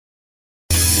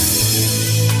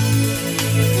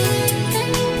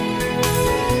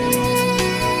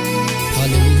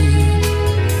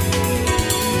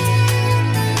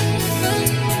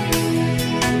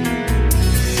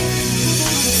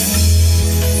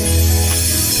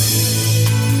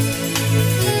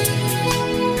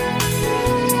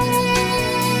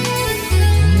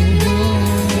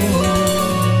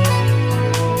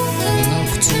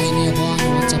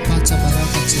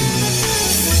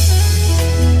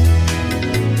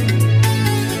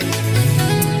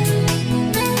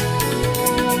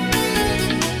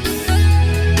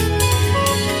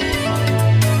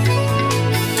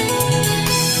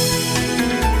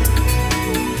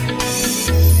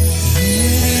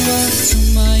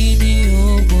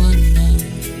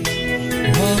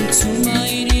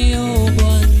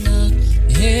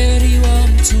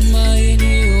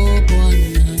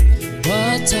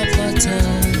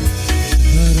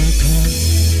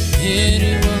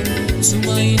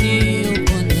wamtumainio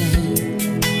Bwana,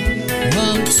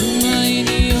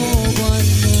 wamtumainio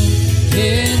Bwana.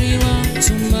 Heri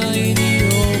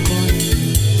wamtumainio Bwana,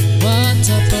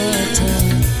 watapata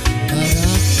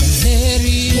baraka.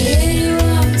 Heri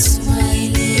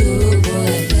wamtumainio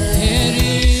Bwana,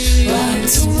 heri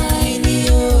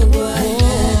wamtumainio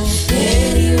Bwana,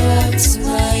 heri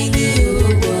wamtumainio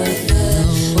Bwana,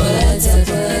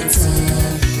 watapata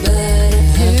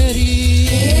baraka.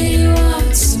 Heri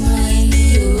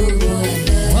wamtumainio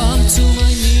Bwana,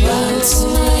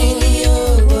 wamtumainio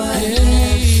Bwana,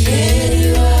 heri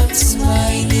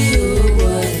wamtumainio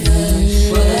Bwana,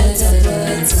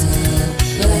 watapata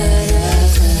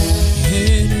baraka.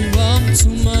 heri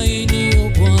wamtumainio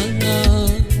Bwana,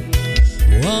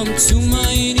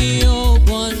 wamtumainio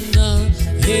Bwana.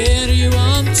 Heri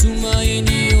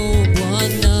wamtumainio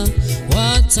Bwana,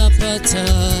 watapata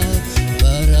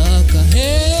baraka.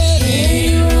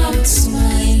 Heri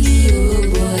wamtumainio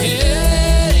Bwana,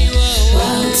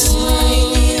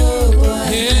 wamtumainio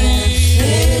Bwana,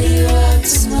 heri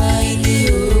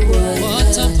wamtumainio Bwana,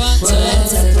 watapata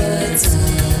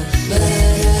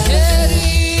baraka.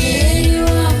 Heri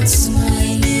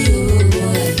wamtumainio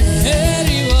Bwana,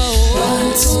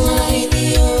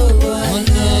 wamtumainio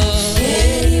Bwana,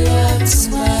 heri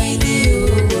wamtumainio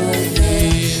Bwana,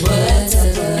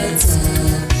 watapata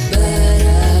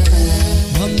baraka.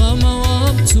 wamama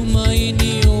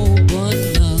wamtumainio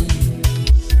Bwana,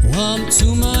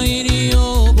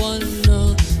 wamtumainio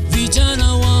Bwana. Vijana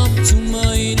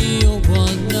wamtumainio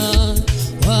Bwana,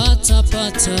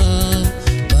 watapata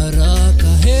baraka.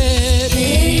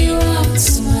 Heri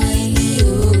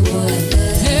wamtumainio Bwana,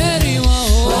 heri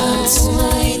wao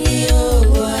wamtumainio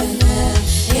Bwana,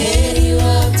 heri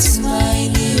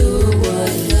wamtumainio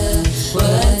Bwana,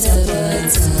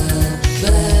 watapata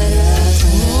baraka.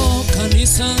 Oh,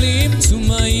 kanisa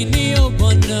limtumainio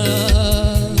Bwana,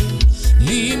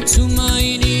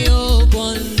 limtumainio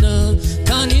Bwana.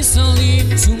 Kanisa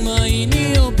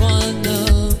limtumainio Bwana,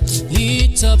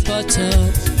 litapata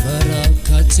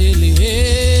baraka tele.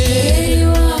 Heri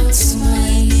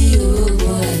wamtumainio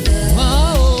Bwana,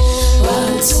 Wao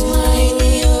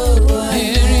wamtumainio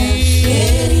Bwana,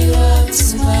 heri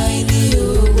wamtumainio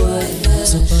Bwana,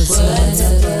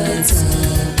 watapata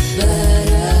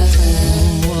baraka.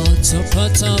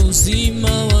 watapata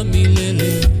uzima wa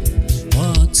milele,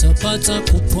 watapata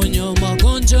kuponywa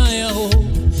magonjwa yao.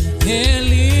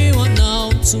 Heri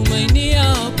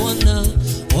wanaomtumainia Bwana,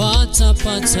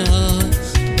 watapata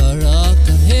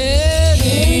baraka.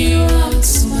 Heri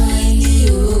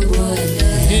wamtumainio Bwana,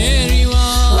 heri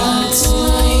wao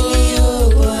wamtumainio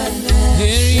Bwana,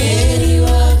 heri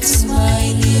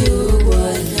wamtumainio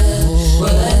Bwana,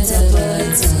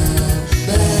 watapata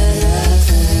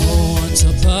baraka.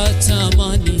 watapata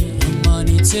amani,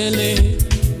 amani tele.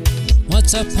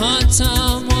 Watapata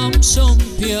mwamsho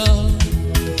mpya,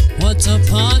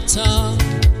 watapata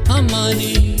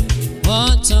amani,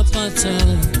 watapata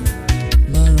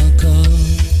baraka.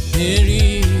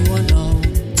 Heri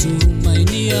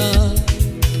wanaotumainia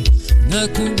na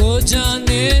kungoja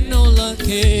neno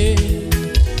lake,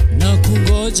 na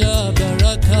kungoja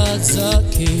baraka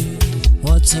zake,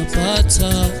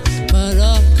 watapata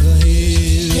baraka.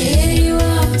 Heri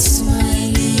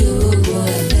wamtumainio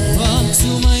Bwana,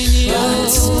 Wamtumainio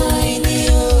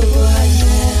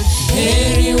Bwana,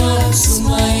 heri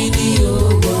wamtumainio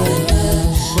Bwana,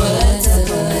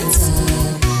 watapata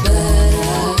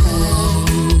baraka.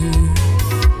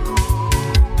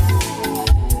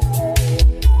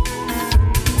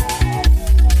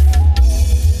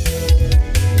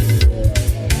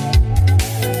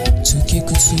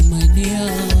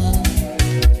 tukikutumainia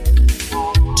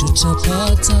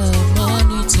tutapata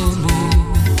amani tele,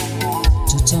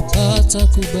 tutapata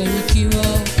kubarikiwa,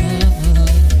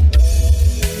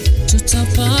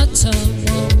 tutapata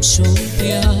mwamsho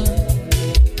mpya,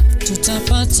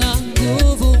 tutapata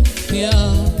nguvu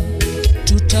mpya,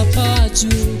 tutapaa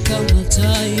juu kama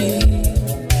tai.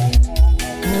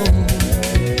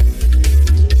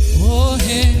 Oh,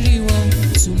 heri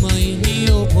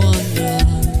wamtumainio Bwana,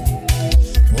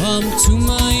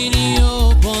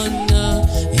 wamtumainio Bwana.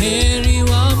 Heri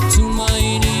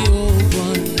wamtumainio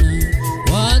Bwana,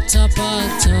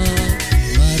 watapata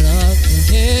baraka.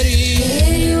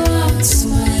 Heri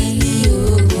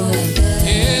wamtumainio Bwana,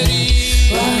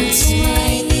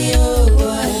 wamtumainio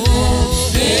Bwana,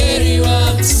 heri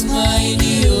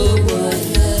wamtumainio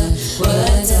Bwana,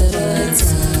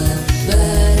 watapata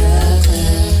baraka.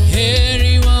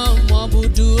 heri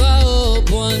wamwabuduao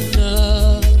Bwana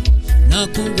na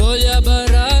kungoja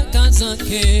baraka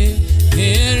zake.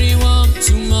 Heri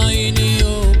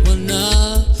wamtumainio Bwana,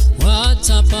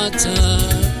 watapata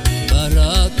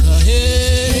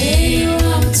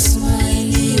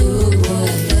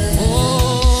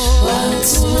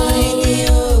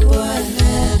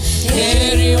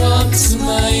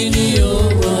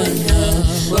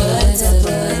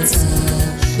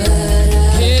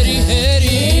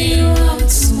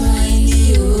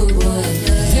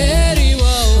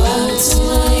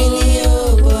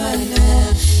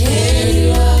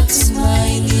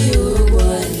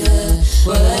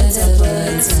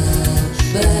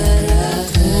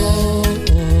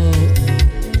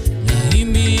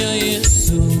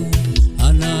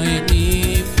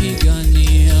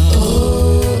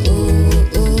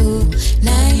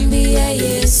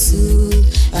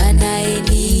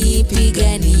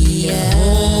ananipigania.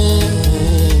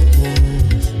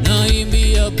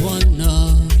 Naimbia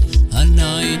Bwana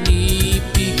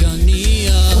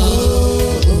anayenipigania.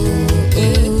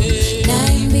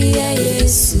 Naimbia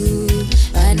Yesu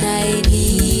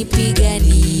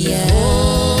anayenipigania.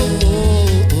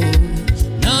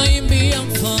 Naimbia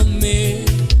Mfalme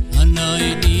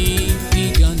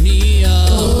anayenipigania.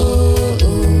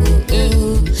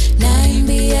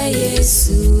 Naimbia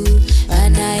Yesu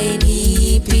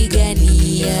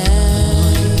anayenipigania.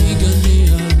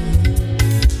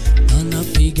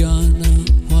 Anapigana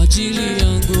kwa ajili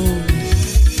yangu,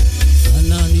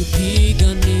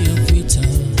 ananipigania vita.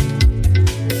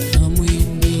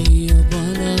 Namwimbia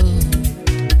Bwana,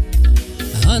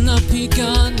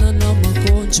 anapigana na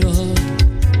magonjwa,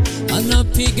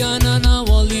 anapigana na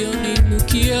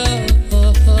walioninukia.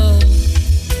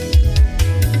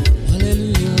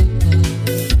 Haleluya.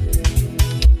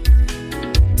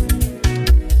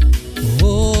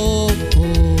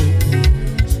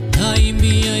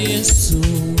 Naimbia Yesu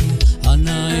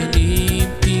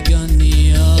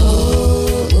anayenipigania.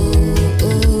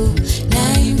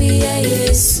 Naimbia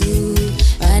Yesu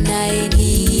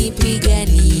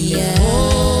anayenipigania.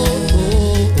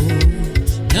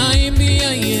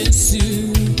 Naimbia Yesu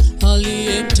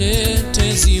aliye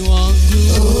mtetezi wangu.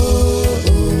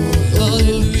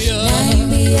 Haleluya.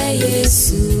 Naimbia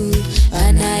Yesu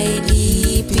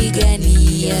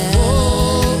anayenipigania.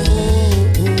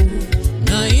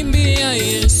 Naimbia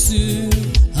Yesu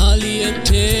aliye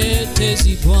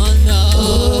mtetezi Bwana.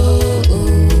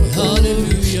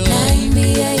 Haleluya.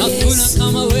 Naimbia Hakuna Yesu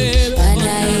kama wewe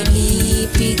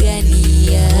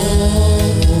anayenipigania.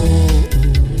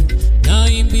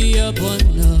 Naimbia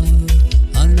Bwana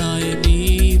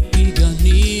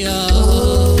anayenipigania.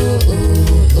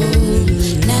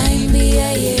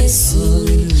 Naimbia Yesu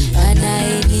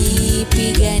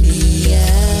anayenipigania.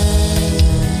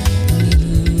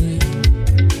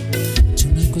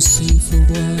 Tunakusifu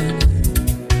Bwana.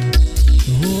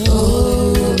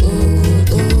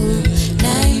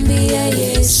 Naimbia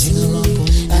Yesu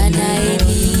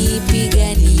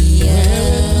anayenipigania.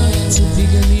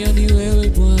 Tupigania ni wewe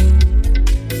Bwana,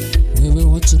 wewe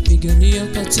watupigania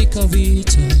katika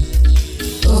vita.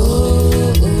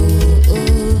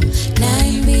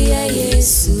 Naimbia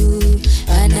Yesu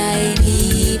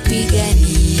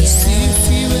anayenipigania.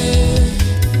 Usifiwe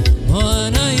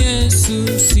Bwana Yesu,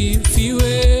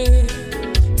 usifiwe.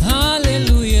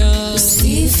 Haleluya.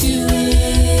 Usifiwe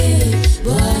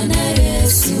Bwana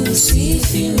Yesu,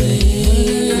 usifiwe.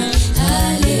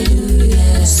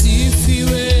 Haleluya.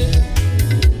 Usifiwe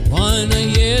Bwana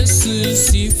Yesu,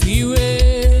 usifiwe.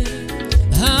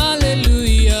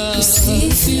 Haleluya.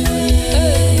 Usifiwe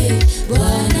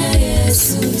Bwana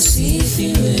Yesu,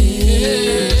 usifiwe.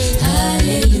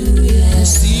 Haleluya.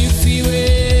 Usifiwe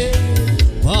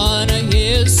Bwana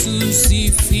Yesu,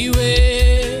 usifiwe.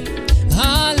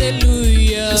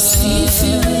 Haleluya.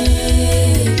 Usifiwe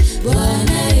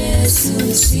Bwana Yesu,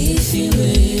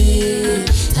 usifiwe.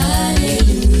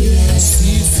 Haleluya.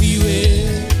 Usifiwe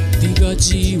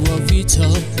mpigaji wa vita,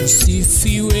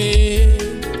 usifiwe.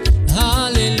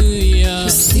 Haleluya.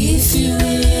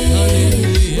 Usifiwe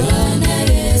Bwana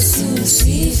Yesu,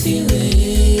 usifiwe.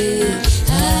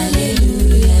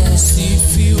 Haleluya.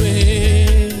 Usifiwe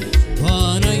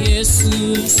Bwana Yesu,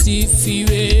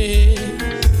 usifiwe.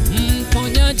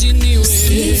 Mponyaji ni wewe.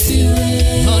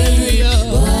 Usifiwe Haleluya.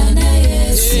 Bwana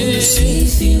Yesu,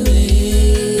 usifiwe.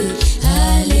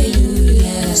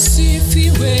 Haleluya.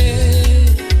 Usifiwe.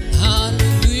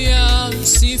 Haleluya.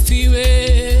 Usifiwe.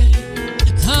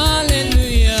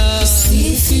 Haleluya.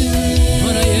 Usifiwe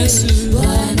Bwana Yesu.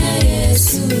 Bwana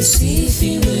Yesu,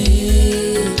 usifiwe.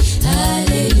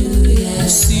 Haleluya.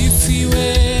 Usifiwe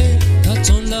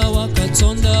Katonda wa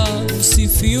Katonda,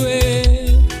 usifiwe.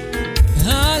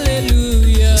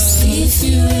 Haleluya.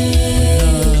 Usifiwe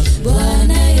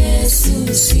Bwana Yesu,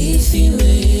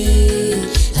 usifiwe.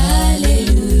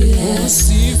 Haleluya.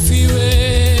 Usifiwe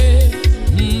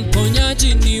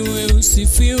mponyaji niwe,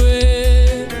 usifiwe.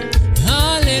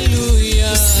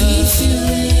 Haleluya.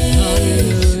 Usifiwe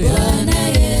Bwana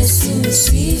Yesu,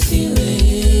 usifiwe.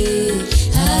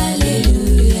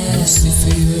 Haleluya.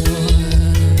 Usifiwe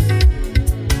Bwana.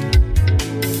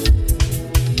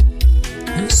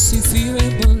 Usifiwe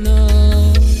Bwana.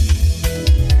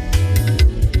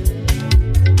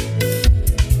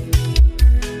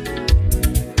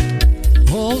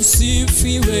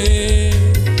 Usifiwe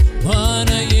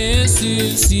Bwana Yesu,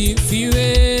 usifiwe.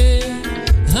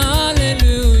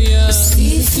 Haleluya.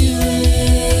 Usifiwe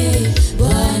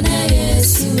Bwana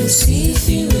Yesu,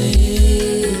 usifiwe.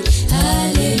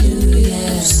 Haleluya.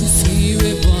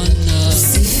 Usifiwe Bwana.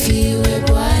 Usifiwe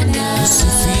Bwana.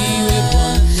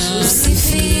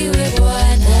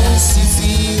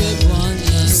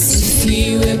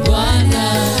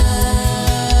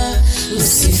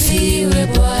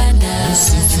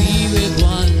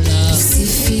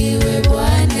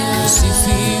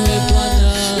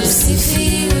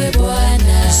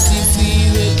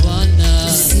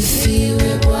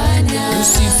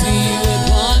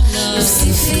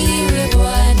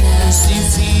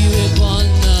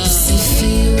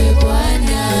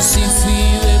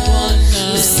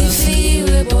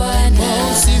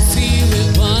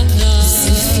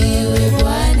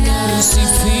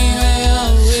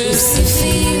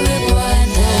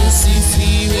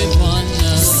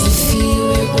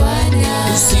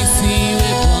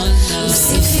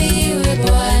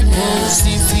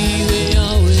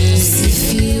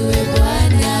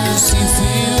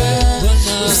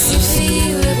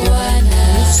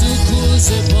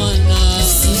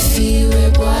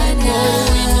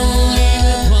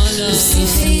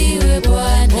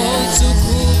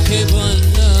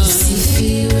 Bwana.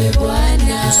 Usifiwe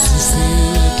Bwana.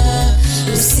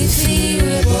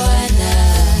 Usifiwe Bwana.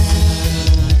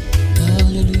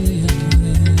 Hallelujah.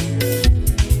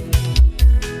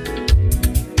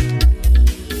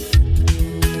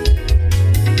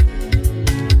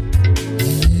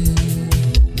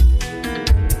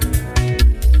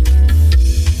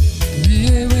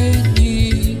 Wewe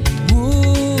ni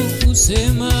Mungu,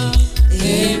 sema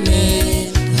amen.